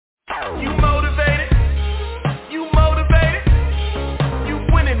You motivated? You motivated? You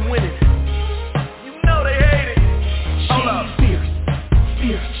winning. You know they hate it. Hold up. Fierce.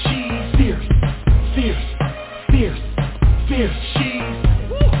 She's fierce. She's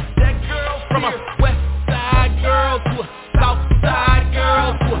that girl from a west side girl to a south side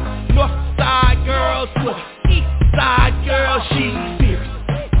girl to a north side girl to a east side girl. She's fierce.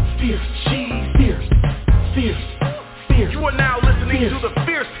 She's fierce. You are now listening to the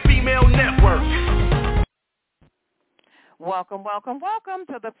Fierce Female Network. Welcome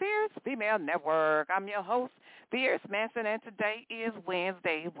to the Fierce Female Network. I'm your host, Fierce Manson, and today is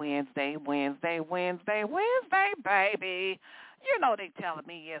Wednesday, baby. You know they telling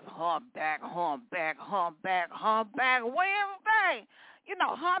me it's humpback Wednesday. You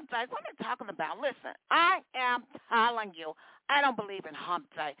know, hump day, what are they talking about? Listen, I am telling you, I don't believe in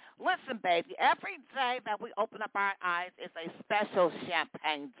hump day. Listen, baby, every day that we open up our eyes is a special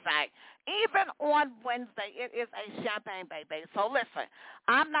champagne day. Even on Wednesday, it is a champagne, baby. So listen,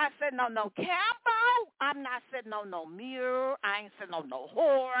 I'm not sitting on no Campbell. I'm not sitting on no Muir. I ain't sitting on no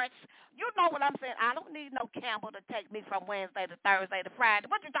horse. You know what I'm saying? I don't need no Campbell to take me from Wednesday to Thursday to Friday.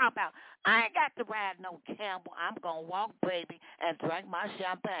 What you talking about? I ain't got to ride no Campbell. I'm going to walk, baby, and drink my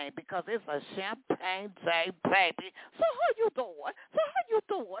champagne because it's a champagne day, baby. So how you doing? Listen.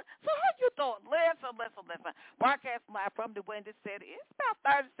 Broadcast live from the Windy City. It's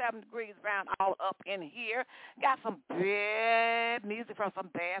about 37 degrees around all up in here. Got some bad music from some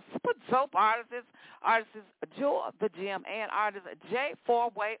bad super dope artists. Artists Joe the Gym and artist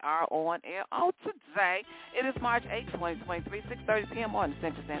J4way are on air today. It is March 8, 2023, 6:30 p.m. on the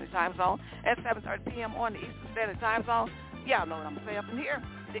Central Standard Time Zone and 7:30 p.m. on the Eastern Standard Time Zone. Y'all know what I'm saying up in here.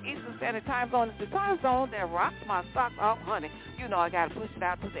 The Eastern Standard Time Zone is the time zone that rocks my socks off, honey. You know I got to push it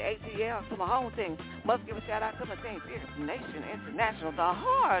out to the ATL, to my home team. Must give a shout-out to my team, Fierce Nation International, the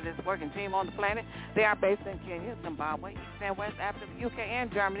hardest working team on the planet. They are based in Kenya, Zimbabwe, East and West Africa, UK,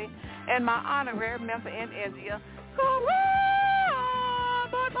 and Germany. And my honorary member in India,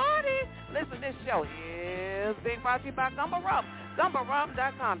 Listen, this show is being brought to you by Gumba Rum.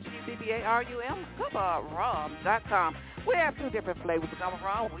 GumbaRum.com, GumbaRum, GumbaRum.com. We have two different flavors of Gumba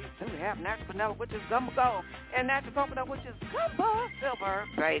Rum. We do have natural vanilla, which is Gumba Gold, and natural coconut, which is Gumba Silver,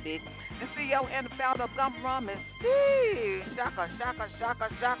 baby. The CEO and the founder of Gumba Rum is Steve. Shaka,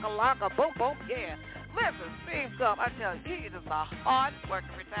 laka, boom, yeah. Listen, Steve Gump, I tell you, he is the hardest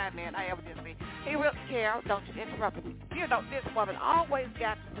working retired man I ever did see. He really cares. Don't you interrupt me. You know, this woman always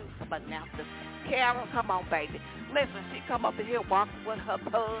got to do some announcements. Carol, come on, baby. Listen, she come up in here walking with her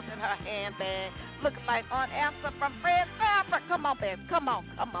purse and her handbag, looking like unanswered from Fred Sanford. Come on, baby. Come on.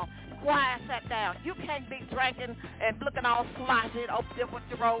 Quiet, sit down. You can't be drinking and looking all sloshy and open there with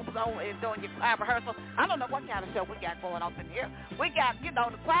your robes on and doing your choir rehearsal. I don't know what kind of show we got going on in here. We got, the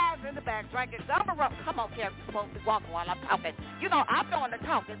choirs in the back drinking Gumba Rum. Come on, Carol. You're supposed to be walking while I'm talking. I'm doing the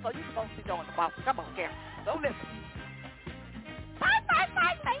talking, so you're supposed to be doing the walking. Come on, Carol. So listen.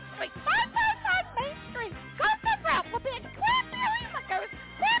 555 Main Street. 555 Main Street. Gumba Rum will be Cranberry Liquors.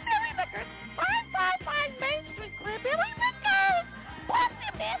 555 Main Street. Cranberry Liquors.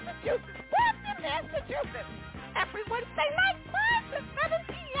 Boston, Massachusetts. Every Wednesday night, 5 to 7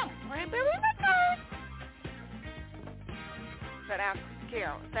 p.m. Cranberry Liquors. Sit down,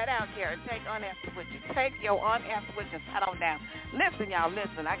 Carol. Take unanswered with you. Take your unanswered with you and sit on down. Listen, y'all,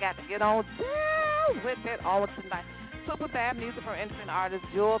 I got to get on down with it all tonight. Super bad music from independent artist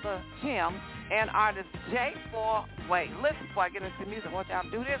Joe the Gym and artist J4way. Listen, before I get into music, I want y'all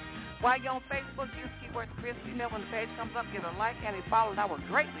to do this. While you're on Facebook, use keyword Fierce Female. When the page comes up, give it a like and a follow, and I would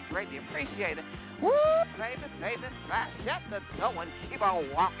greatly appreciate it. Woo, baby, shut the door and keep on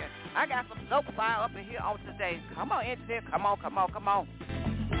walking. I got some dope fire up in here on today. Come on, engineer. Come on.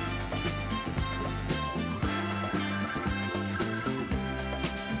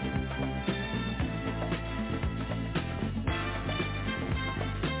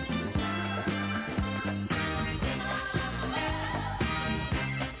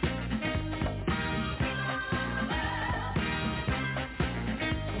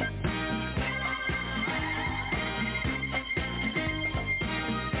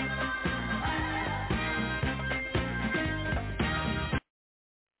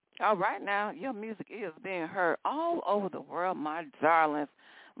 All right, now, your music is being heard all over the world, my darlings.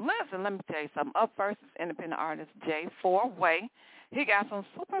 Listen, let me tell you something. Up first is independent artist J4way. He got some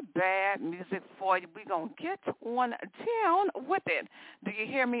super bad music for you. We're going to get on down with it. Do you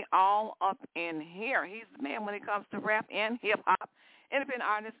hear me all up in here? He's the man when it comes to rap and hip-hop. independent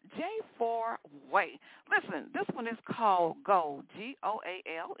artist J4way. Listen, this one is called Go, Goal.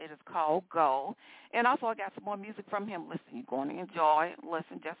 It is called Go. And also I got some more music from him. Listen, you're going to enjoy it.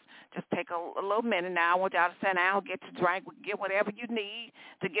 Listen, just take a little minute now. I want y'all to sit down, get your drink, get whatever you need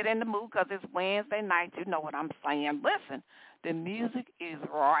to get in the mood because it's Wednesday night. You know what I'm saying. Listen, the music is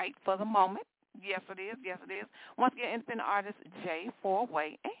right for the moment. Yes, it is. Yes, it is. Once again, independent artist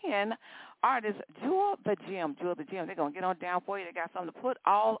J4way and artist Jewel the Gym. They're going to get on down for you. They got something to put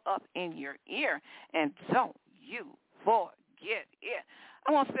all up in your ear. And don't you forget it.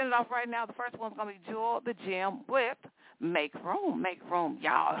 I want to spin it off right now. The first one's going to be Jewel the Gym with Make Room. Make Room.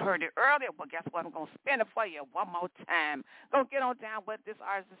 Y'all heard it earlier, but guess what? I'm going to spin it for you one more time. Going to get on down with this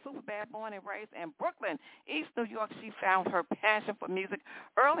artist, the super bad, born and raised in Brooklyn, East New York. She found her passion for music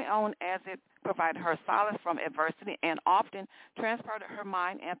early on as it provided her solace from adversity and often transported her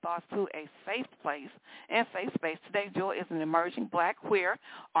mind and thoughts to a safe place and safe space. Today, Jewel is an emerging Black queer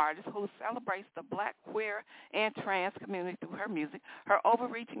artist who celebrates the Black queer and trans community through her music. Her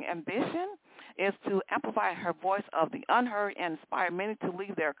overreaching ambition is to amplify her voice of the unheard and inspire many to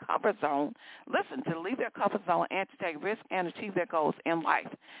leave their comfort zone, and to take risks and achieve their goals in life.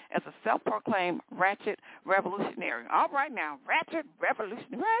 As a self-proclaimed Ratchet Revolutionary. All right now, Ratchet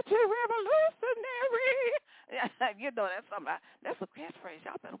Revolutionary. You know, that's something. That's a catchphrase.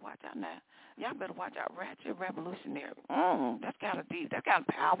 Y'all better watch out now. Y'all better watch out. Ratchet Revolutionary. That's kind of deep. That's kind of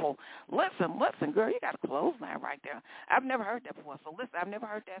powerful. Listen, girl, you got a clothesline right there. I've never heard that before. So listen, I've never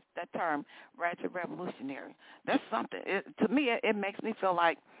heard that term, Ratchet Revolutionary. That's something. To me, it makes me feel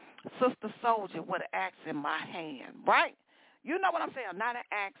like Sister Soldier with an axe in my hand, right? You know what I'm saying? Not an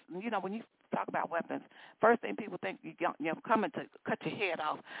axe. You know, when you talk about weapons, first thing people think you're coming to cut your head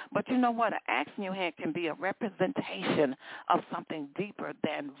off. But you know what? An axe in your hand can be a representation of something deeper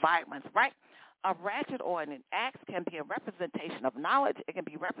than violence, right? A ratchet or an axe can be a representation of knowledge. It can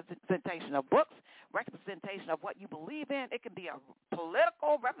be a representation of books, representation of what you believe in. It can be a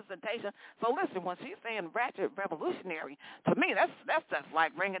political representation. So listen, when she's saying Ratchet Revolutionary, to me, that's just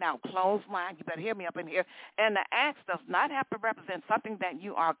like ringing out clothesline. You better hear me up in here. And the axe does not have to represent something that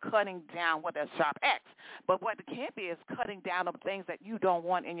you are cutting down with a sharp axe. But what it can be is cutting down of things that you don't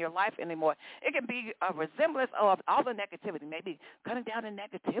want in your life anymore. It can be a resemblance of all the negativity, maybe cutting down the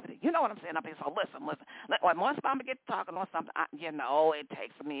negativity. You know what I'm saying up here? So listen. Once I'm going to get talking on something, it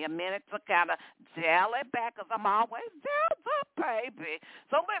takes me a minute to kind of dial it back because I'm always down the baby.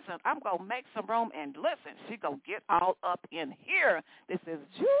 So listen, I'm going to make some room and listen. She going to get all up in here. This is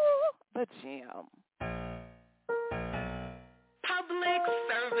Jewel the Gym. Public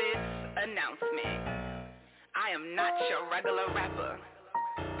service announcement. I am not your regular rapper.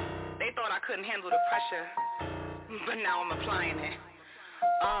 They thought I couldn't handle the pressure, but now I'm applying it.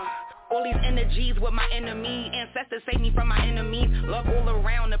 All these energies with my enemy. Ancestors save me from my enemies. Love all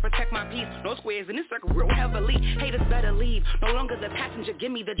around to protect my peace. No squares in this circle real heavily. Haters better leave. No longer the passenger,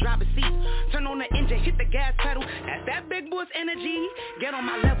 give me the driver's seat. Turn on the engine, hit the gas pedal. That's that big boss energy. Get on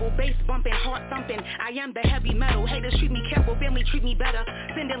my level, bass bumping, heart thumping. I am the heavy metal. Haters treat me careful, family treat me better.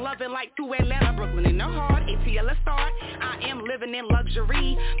 Sending loving like through Atlanta, Brooklyn in the heart. ATL a start. I am living in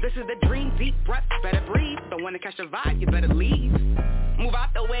luxury. This is the dream, deep breath, better breathe. Don't wanna catch the vibe, you better leave. Move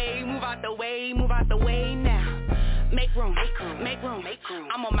out the way, move out the way, move out the way now. Make room, make room.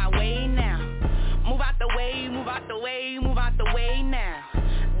 I'm on my way now. Move out the way, move out the way, move out the way now.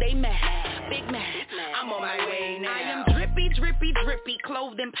 They mad, big mad. I'm on my way now. I am drippy,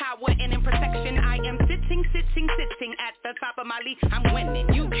 clothed in power and in protection. I am sitting at the top of my league. I'm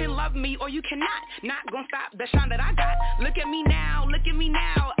winning. You can love me or you cannot. Not gonna stop the shine that I got. Look at me now.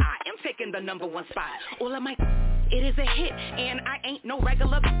 I am taking the #1 spot. All of my it is a hit, and I ain't no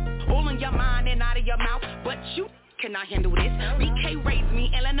regular. All in your mind and out of your mouth, but you cannot handle this. BK raised me,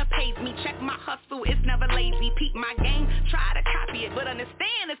 Elena pays me. Check my hustle, it's never lazy. Peep my game, try to copy it, but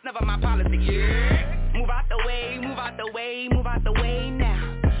understand it's never my policy. Yeah. Move out the way, move out the way, move out the way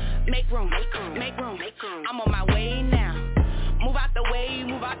now. Make room, make room. I'm on my way now. Move out the way,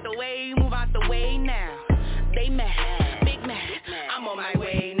 move out the way, move out the way now. They mad, big mad. I'm on my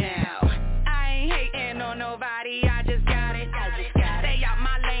way now. I ain't hating on nobody, I just got it. Stay out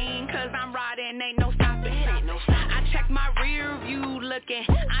my lane, cause I'm riding, ain't no stopping. I check my rear view looking,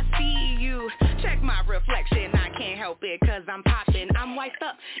 I see you. Check my reflection, I can't help it, cause I'm popping. I'm wiped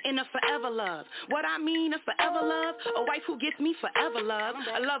up in a forever love. What I mean, a forever love? A wife who gets me forever love.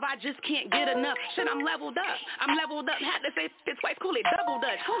 A love I just can't get enough. Shit, I'm leveled up. Had to say this wife, call it double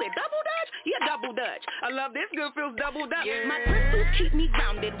dutch. Yeah, double dutch. I love this girl feels doubled up. Yeah. My crystals keep me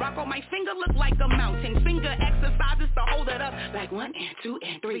grounded. Rock on my finger look like a mountain. Finger exercises to hold it up. Like 1 and 2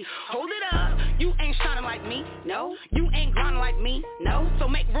 and 3. Hold it up. You ain't shining like me. No. You ain't grinding like me. No. So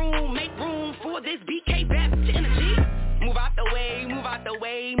make room for this BK best energy. Move out the way, move out the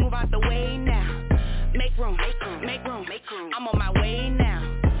way, move out the way now. Make room, make room, make room, make room. I'm on my way now.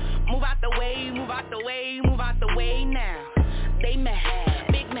 Move out the way, move out the way, move out the way now. They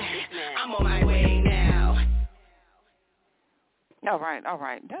mad, big mad. I'm on my way now. All right.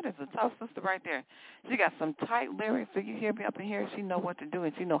 That is a tough sister right there. She got some tight lyrics, so you hear me up in here. She know what to do,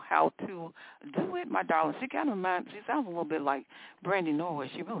 and she know how to do it, my darling. She kind of she sounds a little bit like Brandy Norwood.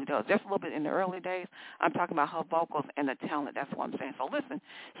 She really does. Just a little bit in the early days. I'm talking about her vocals and the talent. That's what I'm saying. So listen,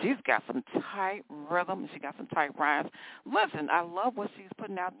 she's got some tight rhythm. She got some tight rhymes. Listen, I love what she's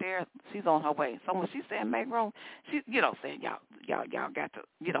putting out there. She's on her way. So when she's saying make room, she, saying y'all got to,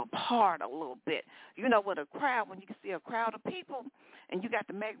 part a little bit. With a crowd, when you can see a crowd of people, and you got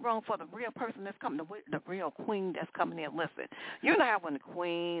to make room for the real person that's coming, the real queen that's coming in. Listen, you know how when the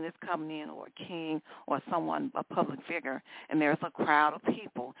queen is coming in, or a king, or someone, a public figure, and there's a crowd of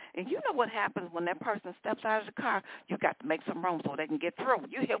people, and you know what happens when that person steps out of the car, you got to make some room so they can get through.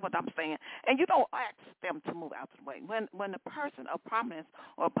 You hear what I'm saying? And you don't ask them to move out of the way. When a person of prominence,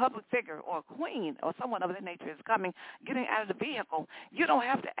 or a public figure, or a queen, or someone of that nature is coming, getting out of the vehicle, you don't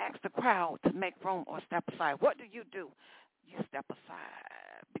have to ask the crowd to make room or step aside. What do? You step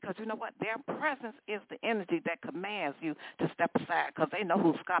aside, because you know what? Their presence is the energy that commands you to step aside, because they know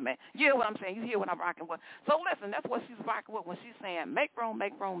who's coming. You hear what I'm saying? You hear what I'm rocking with? So listen, that's what she's rocking with when she's saying make room,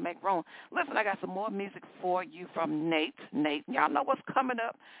 make room, make room. Listen, I got some more music for you from Nate. Y'all know what's coming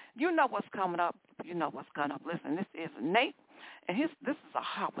up. You know what's coming up. You know what's coming up. Listen, this is Nate, and this is a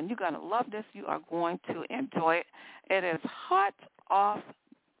hot one. You're going to love this. You are going to enjoy it. It is hot off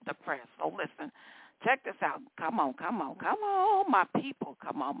the press. So listen. Check this out. Come on, my people.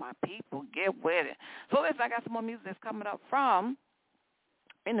 Come on, my people. Get with it. So listen, I got some more music that's coming up from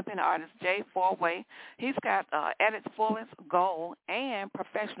independent artist J4way. He's got At Its Fullest, Gold, and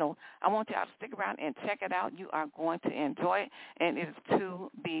Professional. I want y'all to stick around and check it out. You are going to enjoy it, and it is to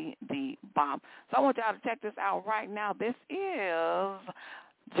be the bomb. So I want y'all to check this out right now. This is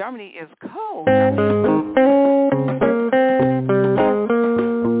Germany is Cold.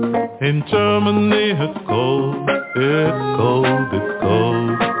 In Germany it's cold, it's cold, it's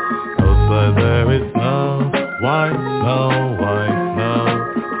cold. Outside there is snow, white snow, white snow.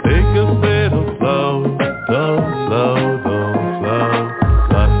 Take a little slow, don't slow, don't slow.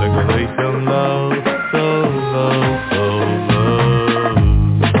 Last regulation low, so low, so low.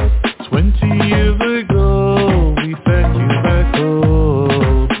 20 years ago, we sent you back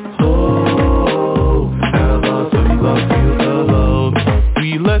home. Oh, ever since I feel alone. We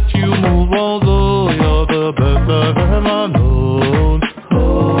let you move, although you're the best I've ever known.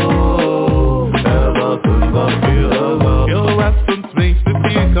 Oh, ever since I feel alone. Your absence makes me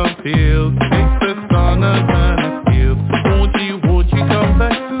feel confused, makes the song a kind of feel. Won't you come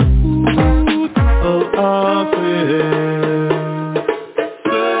back to food? Oh, I feel.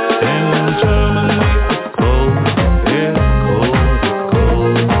 In Germany it's cold, it's cold, it's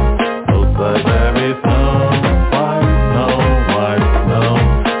cold. Outside there is snow, white snow, white snow.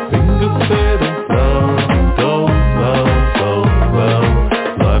 Fingers sitting slow, so slow, so slow.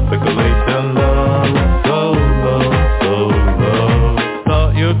 Life circulation low, so low, so low.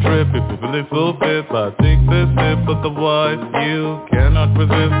 Start your trip if you're feeling so fit, but take this sip of the wine. You cannot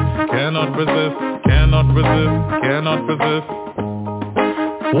resist, cannot resist, cannot resist, cannot resist.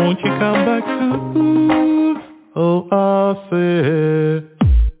 Won't you come back to? Oh, I say.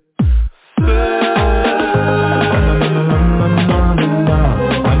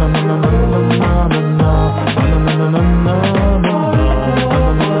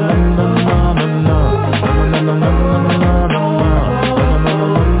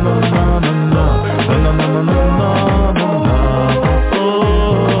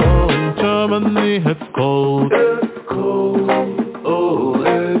 Germany, it's cold. It's cold. Oh,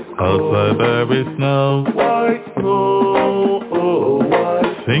 it's cold. Outside there is snow. White snow. Oh,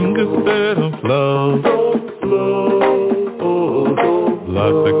 white. Fingers spitting flow. So slow. Oh, so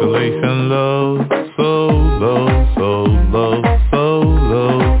life circulation low. So low, so low, so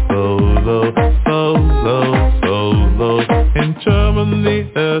low, so low, so low, so low. In Germany,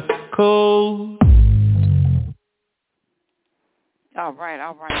 it's cold. All right.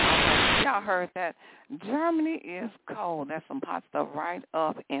 Y'all heard that. Germany is cold. That's some hot stuff right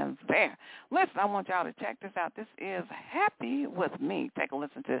up in there. Listen, I want y'all to check this out. This is Happy With Me. Take a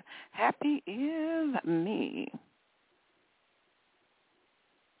listen to Happy Is Me.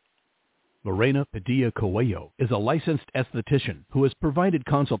 Lorena Padilla-Coelho is a licensed esthetician who has provided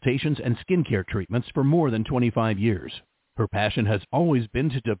consultations and skincare treatments for more than 25 years. Her passion has always been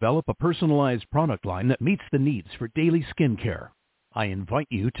to develop a personalized product line that meets the needs for daily skincare. I invite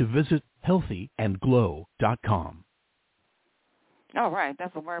you to visit healthyandglow.com. All right,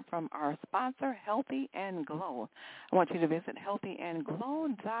 that's a word from our sponsor, Healthy and Glow. I want you to visit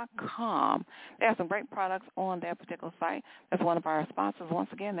healthyandglow.com. They have some great products on that particular site. That's one of our sponsors. Once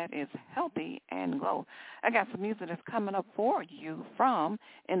again, that is Healthy and Glow. I got some music that's coming up for you from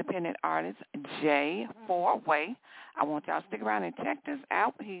independent artist J4way. I want y'all to stick around and check this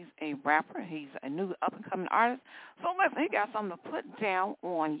out. He's a rapper. He's a new up-and-coming artist. So listen, he got something to put down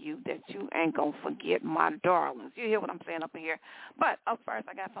on you that you ain't going to forget, my darlings. You hear what I'm saying up in here? But up first,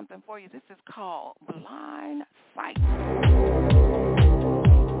 I got something for you. This is called Blind Sight.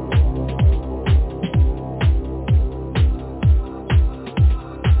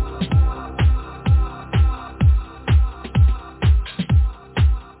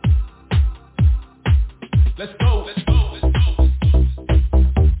 Let's go. Let's go.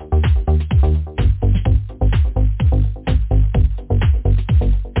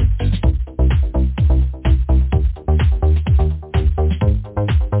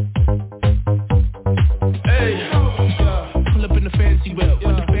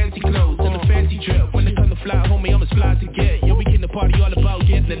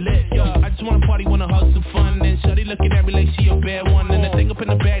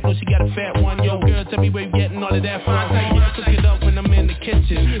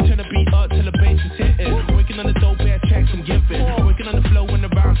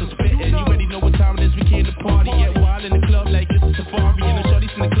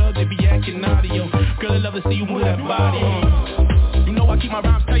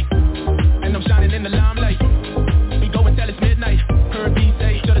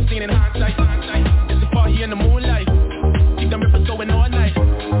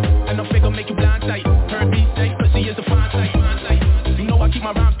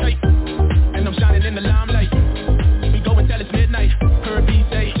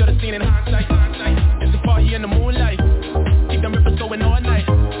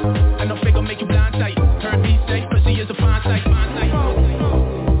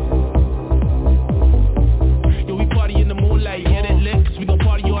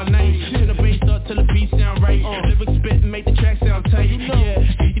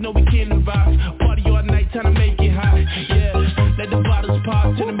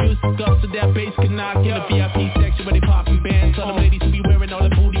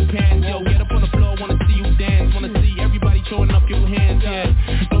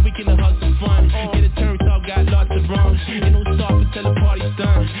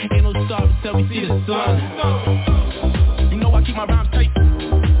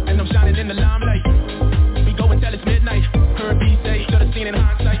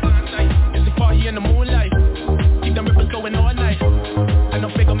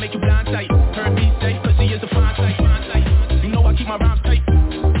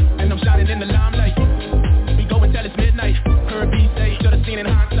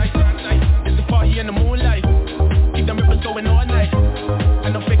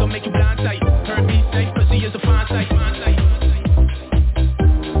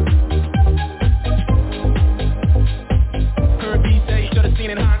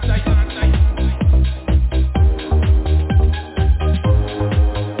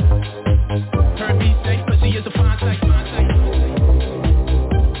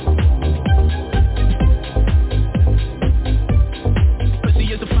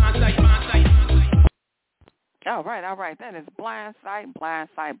 All right. That is Blind Sight, Blind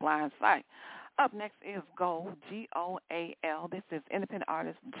Sight, Blind Sight. Up next is Goal, G-O-A-L. This is independent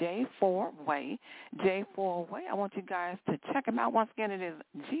artist J4way. J4way. I want you guys to check him out. Once again, it is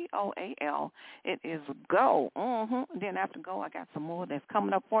G-O-A-L. It is Go. Then after Go, I got some more that's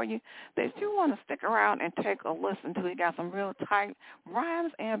coming up for you that you want to stick around and take a listen to. He got some real tight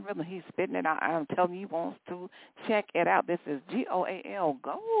rhymes and rhythm. He's spitting it out. I'm telling you, he wants to check it out. This is G-O-A-L.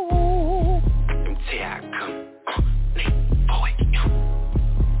 Go. Here I come. Boy,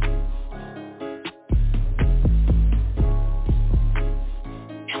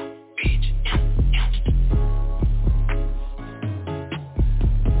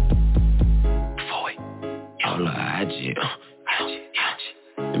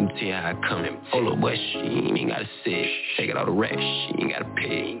 Them tell how I come. Hold up, boy, she ain't gotta sit. Take it all the racks, she ain't gotta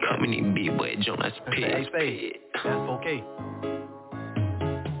pay. Come in and be a boy, John, that's paid. That's okay.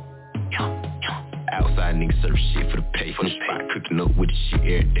 Outside niggas serve shit for the pay. From the spot, cooking up with the shit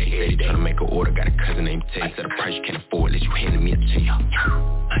every day. They tryna make an order, got a cousin named Tay. Set a price you can't afford, let you hand me a check.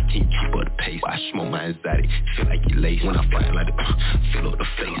 I can't keep up the pace. I smoke my anxiety, feel like you lace. When I fight like fill up the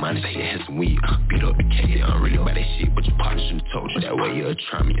face. Mine shit has some weed, beat up the case. They don't really buy that shit, but your partner should've told you. That way you'll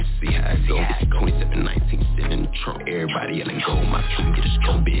try me and see how it goes. It's 2719, sitting in the trunk. Everybody yelling go. My team get a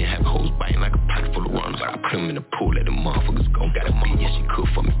scope, big have hoes biting like a pocket full of runners. I put them in the pool, let the motherfuckers go. Got a beat, yeah, she cook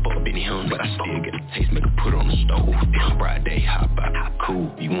for me, fuck Benny Hunt. But I still get a taste, make her put on the stove. Damn, bright day, hop out,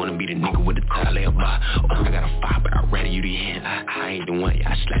 cool. You wanna be the nigga with the tie lay by? Oh, I got a fire, but I rather you the hand. I ain't the one,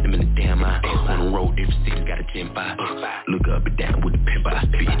 yeah, I slapped him in the damn eye. On the road, different cities, got a 10-5. Look up and down with the pimp eye,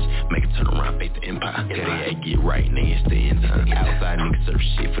 bitch. Make it turn around, face the empire. Tell they get right, niggas stay in time. Outside niggas serve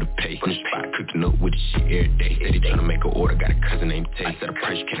shit for the pay. In the spot, cooking up with the shit every day. Say they tryna make an order, got a cousin named Tay. Said a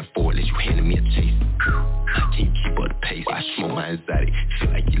price you can't afford, let you handing me a chase. I can't keep up the pace. I smoke my anxiety,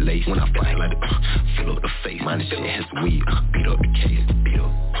 feel like you lace. When I fight like fill up the face. Mine shit has weed, beat up the case. Beat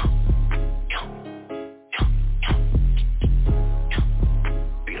up.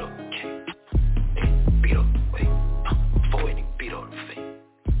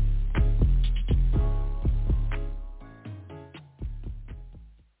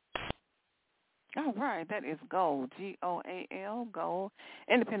 All right, that is Gold, G-O-A-L, Gold.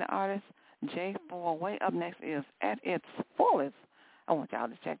 Independent artist, J4way. Up next is At Its Fullest. I want y'all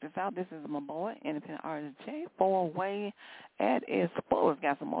to check this out. This is my boy, independent artist J4way, At Its Fullest.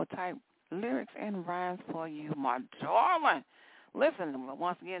 Got some more type lyrics and rhymes for you, my darling. Listen,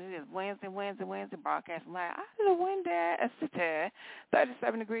 once again, it is Wednesday, broadcasting live out of the windy city.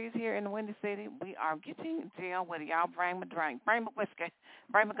 37 degrees here in the Windy City. We are getting down with it. Y'all bring me drink, bring me whiskey,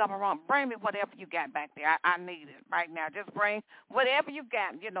 bring me gum rum, bring me whatever you got back there. I need it right now. Just bring whatever you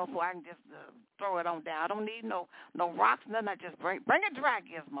got, so I can just throw it on down. I don't need no rocks, nothing. I just bring a dry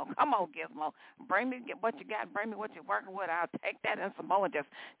Gizmo. Come on, Gizmo. Bring me what you got. Bring me what you're working with. I'll take that and some more and just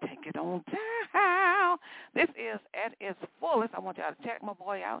take it on down. This is At Its Fullest. I want y'all to check my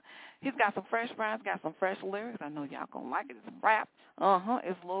boy out. He's got some fresh rhymes, got some fresh lyrics. I know y'all gonna like it. It's rap.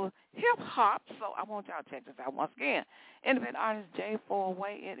 It's a little hip-hop. So I want y'all to check this out once again. Independent artist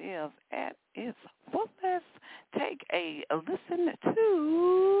J4way. It is At Its Fullest. Take a listen to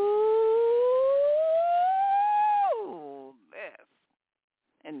this.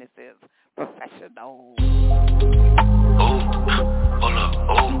 And this is Professional. Hold up,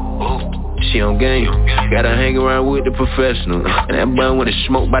 she on game, gotta hang around with the professional. And that bun with the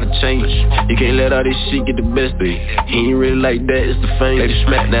smoke by the chain. You can't let all this shit get the best of you. He ain't really like that, it's the fame. Let it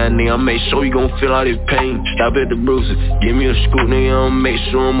smack down, nigga, I'll make sure you gon' feel all this pain. Stop at the bruises, give me a scoop, nigga, I'll make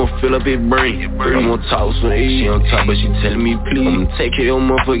sure I'ma fill up his brain. I'm on top with some A, she on top, but she telling me please. I'ma take care of your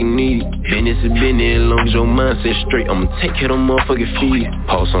motherfucking needs. Business is business, as long as your mindset straight. I'ma take care of them motherfucking fees.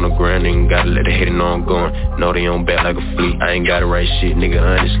 Pulse on the ground, nigga, gotta let the hater know I'm going. Know they on back like a fleet. I ain't gotta write shit, nigga,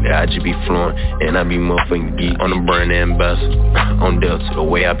 honestly, I just be flowing. And I be motherfucking geek on the brand ambassador. On Delta, the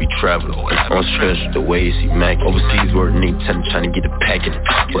way I be traveling. On special, the way it's immaculate. Overseas work, nigga, trying to get the package.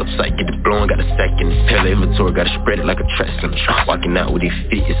 Website, get the blowing, got a stack in the hell inventory, gotta spread it like a track center. Walking out with these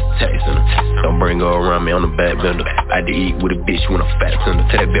feet, it's a tax center. Don't bring her around me on the back bender. I had to eat with a bitch when I'm fat tender.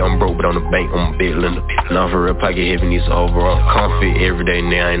 Tell that bitch I'm broke, but on the bank, I'm a big lender. Now for real, pocket heavy, needs overall. Confit every day,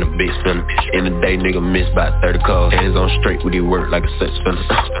 nigga, I ain't a big spender. In the day, nigga, miss by 30 calls. Hands on straight with these work like a sex offender.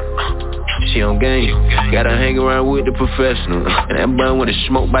 She on game, gotta hang around with the professional. And that bun with the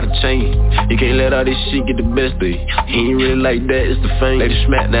smoke by the chain. You can't let all this shit get the best of you. He ain't really like that, it's the fame. Let it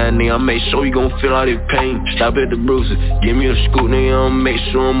smack down, nigga, I'll make sure you gon' feel all this pain. Stop at the bruises, give me a scoop, nigga, I'll make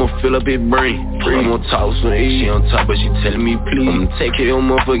sure I'ma fill up his brain. I'm on top with some A, she on top, but she telling me please. I'ma take care of your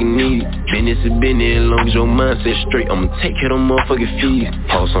motherfucking needs. Business is business, as long as your mindset straight. I'ma take care of them motherfucking fees.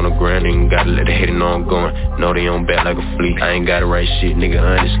 Pulse on the ground, nigga, gotta let the hater know I'm going. Know they on back like a fleet. I ain't gotta write shit, nigga,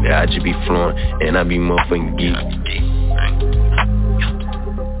 honestly, I just be flowing. And I be motherfucking geek.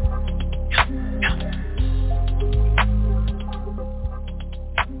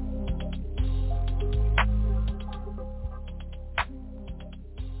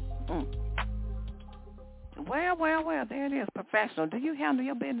 Well, there it is, professional. Do you handle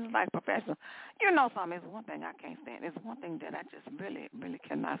your business like professional? You know something, it's one thing I can't stand. It's one thing that I just really, really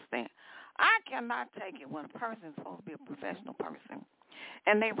cannot stand. I cannot take it when a person is supposed to be a professional person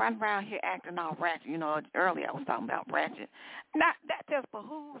and they run around here acting all ratchet. Earlier I was talking about ratchet. Now, that just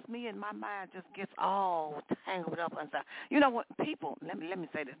behooves me, and my mind just gets all tangled up and stuff. You know what, people, let me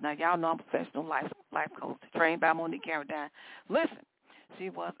say this. Now, y'all know I'm a professional life coach trained by Monique Carradine. Listen. She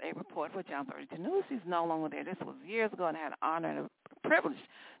was a reporter for John 32 News. She's no longer there. This was years ago, and I had the honor and the privilege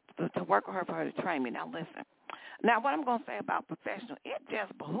to work with her for her to train me. Now, listen, Now, what I'm going to say about professional, it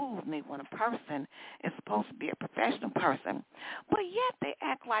just behooves me when a person is supposed to be a professional person, but yet they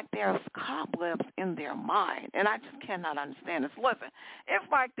act like there's cobwebs in their mind, and I just cannot understand this. Listen, it's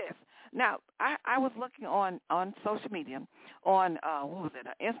like this. Now, I was looking on social media, on,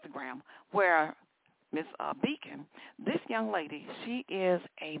 Instagram, where Miss Beacon, this young lady, she is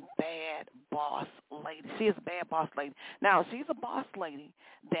a bad boss lady. She is a bad boss lady. Now, she's a boss lady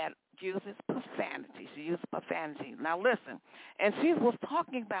that uses profanity. She uses profanity. Now, listen, and she was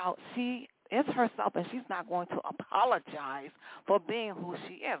talking about she is herself, and she's not going to apologize for being who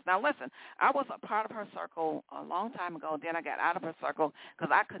she is. Now, listen, I was a part of her circle a long time ago. Then I got out of her circle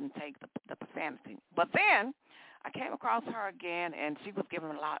because I couldn't take the profanity. But then I came across her again, and she was giving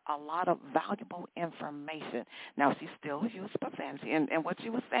a lot of valuable information. Now, she still uses profanity, and what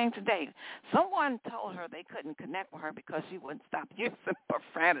she was saying today, someone told her they couldn't connect with her because she wouldn't stop using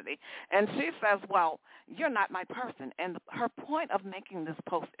profanity. And she says, well, you're not my person. And her point of making this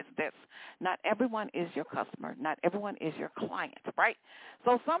post is this: not everyone is your customer. Not everyone is your client, right?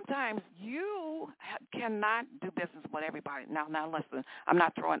 So sometimes you cannot do business with everybody. Now, listen, I'm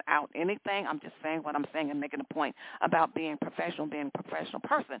not throwing out anything. I'm just saying what I'm saying and making a point about being professional, being a professional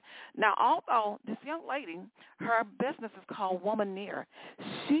person. Now, although this young lady, her business is called Womaneer,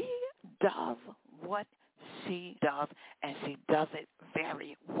 she does what she does, and she does it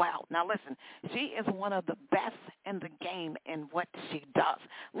very well. Now, listen, she is one of the best in the game in what she does.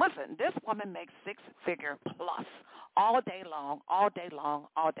 Listen, this woman makes six-figure plus all day long, all day long,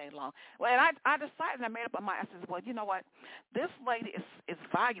 all day long. Well, and I decided, and I made up my mind. I said, well, you know what? This lady is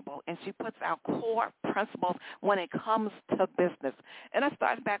valuable, and she puts out core principles when it comes to business. And I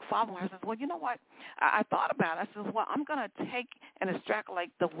started back following her. I said, well, you know what? I thought about it. I said, well, I'm going to take and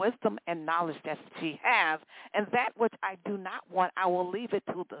extrapolate the wisdom and knowledge that she has, and that which I do not want, I will leave it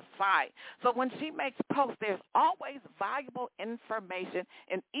to the side. So when she makes posts, there's always valuable information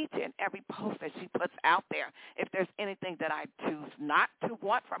in each and every post that she puts out there. If there's anything that I choose not to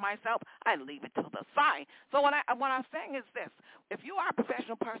want for myself, I leave it to the side. So what I'm saying is this: if you are a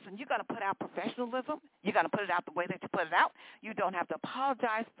professional person, you're going to put out professionalism. You're going to put it out the way that you put it out. You don't have to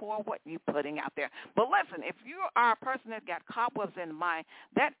apologize for what you're putting out there. But listen, if you are a person that got cobwebs in mind,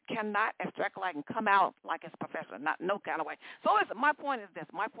 that cannot extrapolate and come out like it's professional, not no kind of way. So listen, my point is this,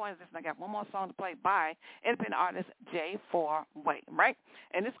 and I got one more song to play by independent artist J4way, right?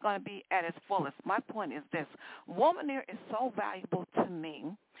 And it's going to be at its fullest. My point is this: Womaneer is so valuable to me.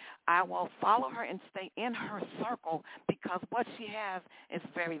 I will follow her and stay in her circle because what she has is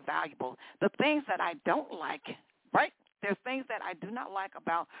very valuable. The things that I don't like, right? There's things that I do not like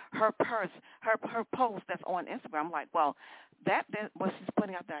about her post that's on Instagram. I'm like, well, that what she's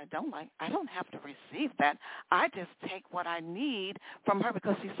putting out there I don't like. I don't have to receive that. I just take what I need from her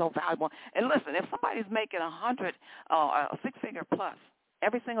because she's so valuable. And listen, if somebody's making a six-figure plus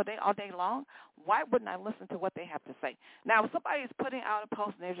every single day, all day long, why wouldn't I listen to what they have to say? Now, if somebody is putting out a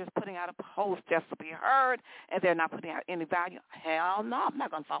post and they're just putting out a post just to be heard and they're not putting out any value, hell no, I'm not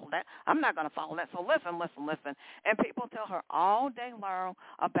going to follow that. I'm not going to follow that. So listen. And people tell her all day long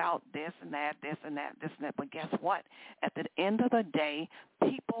about this and that, this and that, this and that. But guess what? At the end of the day,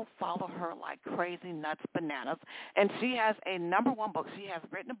 people follow her like crazy nuts bananas. And she has a number one book. She has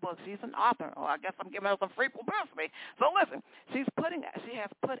written a book. She's an author. Oh, I guess I'm giving her some free publicity. So listen, she has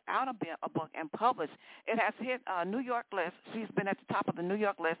put out a book and published. It has hit a New York list. She's been at the top of the New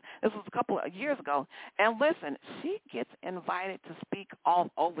York list. This was a couple of years ago. And listen, she gets invited to speak all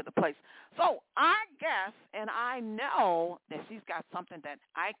over the place. So I guess, and I know that she's got something that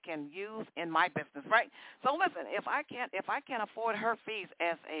I can use in my business, right? So listen, if I can't afford her fees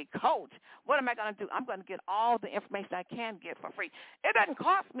as a coach, what am I going to do? I'm going to get all the information I can get for free. It doesn't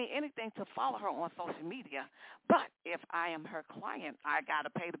cost me anything to follow her on social media, but if I am her client, I got to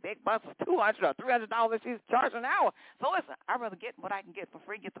pay the big bucks of $200 or $300 she's charging an hour. So listen, I'd rather get what I can get for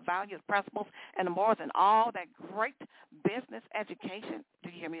free, get the values, principles, and the morals, and all that great business education. Do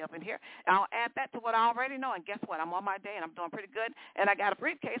you hear me up in here? I'll add that to what I already know, and guess what? I'm on my day, and I'm doing pretty good, and I got a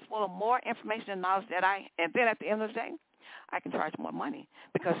briefcase full of more information and knowledge and then at the end of the day, I can charge more money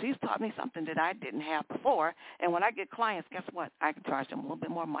because she's taught me something that I didn't have before. And when I get clients, guess what? I can charge them a little bit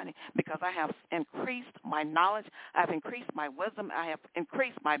more money because I have increased my knowledge. I've increased my wisdom. I have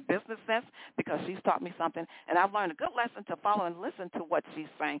increased my business sense because she's taught me something. And I've learned a good lesson to follow and listen to what she's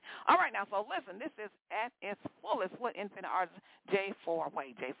saying. All right, now, so listen, this is at its fullest with independent artist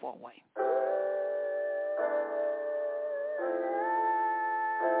J4way, J4way.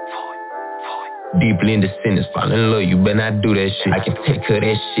 Deeply in the sentence, fall in love, you better not do that shit. I can take her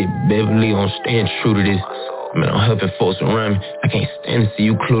that shit, Beverly, on staying true to this. Man, I'm helping folks around me. I can't stand to see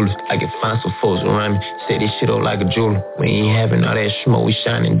you clueless. I can find some folks around me. Set this shit up like a jeweler. We ain't having all that smoke. We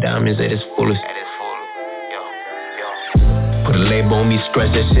shining diamonds at its fullest. Put a label on me,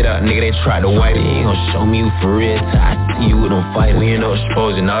 scratch that shit out, nigga, they try to wipe it. Ain't gon' show me you for real till I see you with them fighters. We end up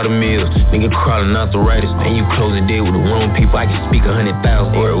exposing all the mills, nigga crawling out the writers. Man, you closing deal with the wrong people, I can speak 100,000.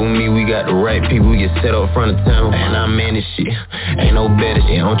 Work with me, we got the right people, we get set up front of town. And I man this shit, ain't no better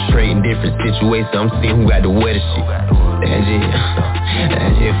shit. I'm trading different situations, I'm seeing who got the wettest shit. That's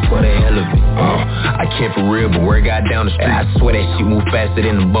it for the hell of it. I care for real, but word got down the street. I swear that shit move faster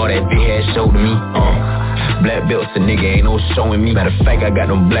than the ball that big head showed to me. Black belts, a nigga ain't no showing me. Matter of fact, I got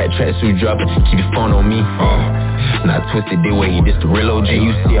them black tracksuit dropping. Keep your phone on me. Not twisted the way, this the real OG.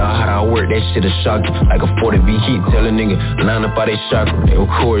 You see how hard I work, that shit'll shock you. Like a 40 V, keep telling nigga, line up all they chakra, they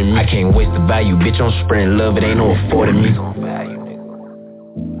recording me. I can't waste the value, bitch, I'm spreading love, it ain't no affording me.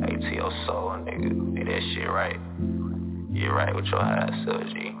 Hey, to your soul, nigga, hey, that shit right. You're right with your high self,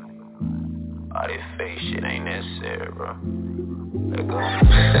 G. All this fake shit ain't necessary, bro. Let go.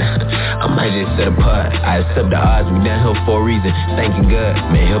 I might just set apart. I accept the odds, we down here for a reason. Thanking God,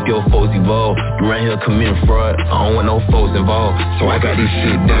 man, help your folks evolve. You right here committing fraud, I don't want no folks involved. So I got this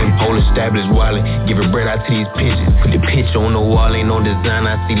shit done, whole established wallet. Give a bread out to these pigeons. Put the picture on the wall, ain't no design,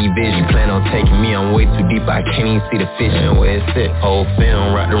 I see these visions. You plan on taking me, I'm way too deep, I can't even see the fish. And where it's at, whole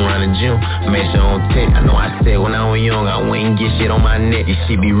film rocked around the gym. Make sure I don't take, I know I said when I was young, I wouldn't get shit on my neck. This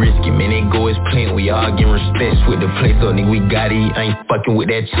shit be risky, man, it go as planned. We all getting respect, with the place up, nigga, we gotta eat. I ain't fucking with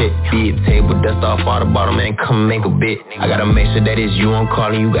that shit. Big table, dust off all the bottom, man, come make a bit. I gotta make sure that it's you I'm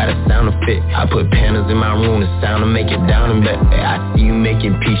calling, you gotta sound a fit. I put panels in my room, the sound to make it down and back. I see you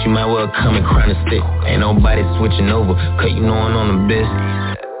making peace, you might well come and crown a stick. Ain't nobody switching over, cause you know I'm on the best.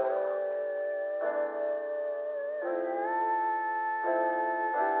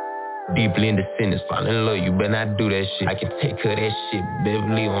 Deeply in the sentence, fall in love, you better not do that shit. I can take care of that shit, better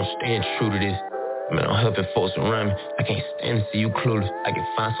believe I'm staying true to this. Man, I'm helping folks around me. I can't stand to see you clueless. I can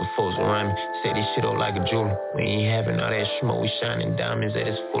find some folks around me. Set this shit up like a jeweler. We ain't having all that smoke. We shining diamonds at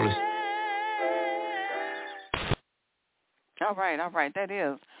its fullest. All right. That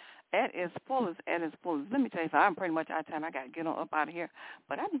is fullest at its fullest. Let me tell you something. I'm pretty much out of time. I got to get on up out of here.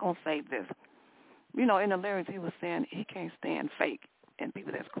 But I'm going to say this. You know, in the lyrics, he was saying he can't stand fake and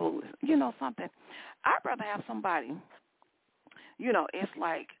people that's clueless. You know something? I'd rather have somebody, you know, it's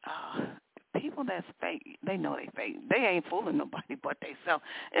like... people that's fake, they know they fake. They ain't fooling nobody but they self.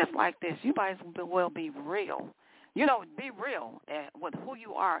 It's like this. You might as well be real. You know, be real with who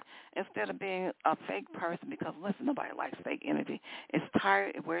you are instead of being a fake person because, listen, nobody likes fake energy. It's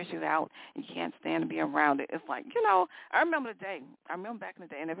tired. It wears you out. You can't stand to be around it. It's like, you know, I remember back in the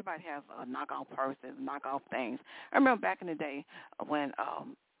day, and everybody has knockoff purses, knockoff things. I remember back in the day when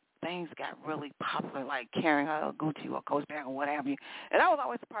things got really popular, like carrying a Gucci or Coach bag or what have you. And I was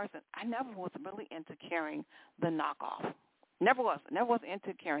always a person, I never was really into carrying the knockoff. Never was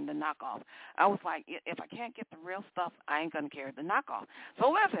into carrying the knockoff. I was like, if I can't get the real stuff, I ain't going to carry the knockoff.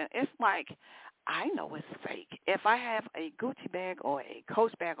 So listen, it's like, I know it's fake. If I have a Gucci bag or a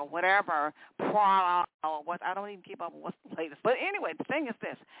Coach bag or whatever, Prada or what, I don't even keep up with what's the latest. But anyway, the thing is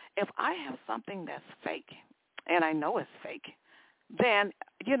this, if I have something that's fake and I know it's fake, then,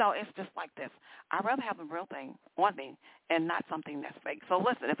 you know, it's just like this. I'd rather have the real thing on me and not something that's fake. So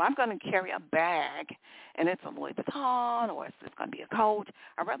listen, if I'm going to carry a bag and it's a Louis Vuitton or it's going to be a Coach,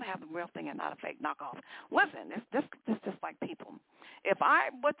 I'd rather have the real thing and not a fake knockoff. Listen, it's just like people. If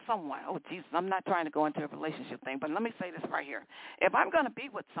I'm with someone, oh, Jesus, I'm not trying to go into a relationship thing, but let me say this right here. If I'm going to be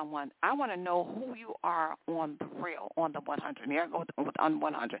with someone, I want to know who you are on the real, on the 100. Here I go on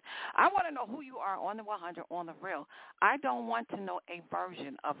 100. I want to know who you are on the 100, on the real. I don't want to know a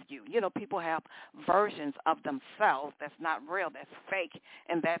version of you. You know, people have versions of themselves that's not real, that's fake,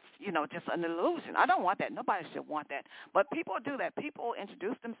 and that's, you know, just an illusion. I don't want that. Nobody should want that. But people do that. People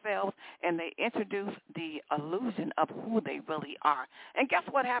introduce themselves, and they introduce the illusion of who they really are. And guess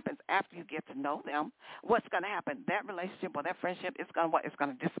what happens after you get to know them? What's going to happen? That relationship or that friendship is going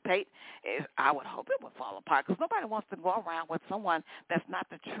to dissipate. I would hope it would fall apart because nobody wants to go around with someone that's not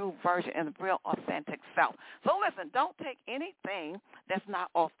the true version and the real authentic self. So listen, don't take anything that's not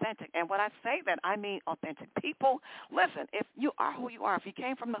authentic. And when I say that, I mean authentic people. Listen, if you are who you are, if you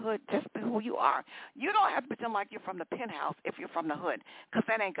came from the hood, just be who you are. You don't have to pretend like you're from the penthouse if you're from the hood because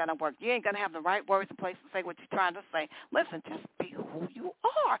that ain't going to work. You ain't going to have the right words and place to say what you're trying to say. Listen, just be who you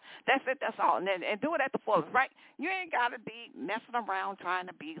are. That's it. That's all. And do it at the fullest, right? You ain't got to be messing around trying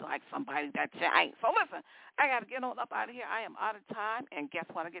to be like somebody that you ain't. So listen, I got to get on up out of here. I am out of time. And guess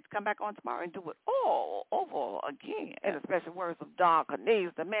what? I get to come back on tomorrow and do it all over again. And especially words of Don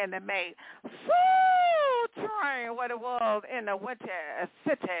Cornelius, the man that made so train what it was in the winter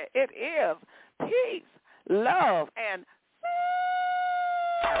city. It is peace, love, and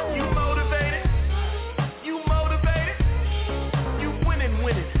You motivated, you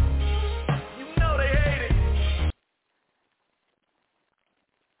winning, you know they hate it.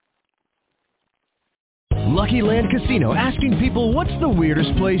 Lucky Land Casino, asking people, what's the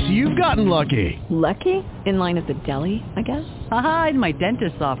weirdest place you've gotten lucky? Lucky? In line at the deli, I guess? Aha, in my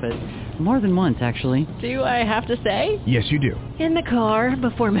dentist's office. More than once, actually. Do I have to say? Yes, you do. In the car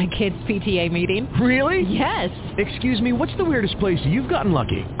before my kids' PTA meeting. Really? Yes. Excuse me, what's the weirdest place you've gotten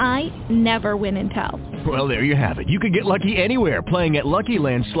lucky? I never win and tell. Well, there you have it. You can get lucky anywhere, playing at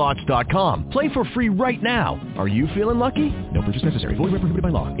LuckyLandSlots.com. Play for free right now. Are you feeling lucky? No purchase necessary. Void where prohibited by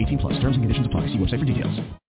law. 18+. Terms and conditions apply. See website for details.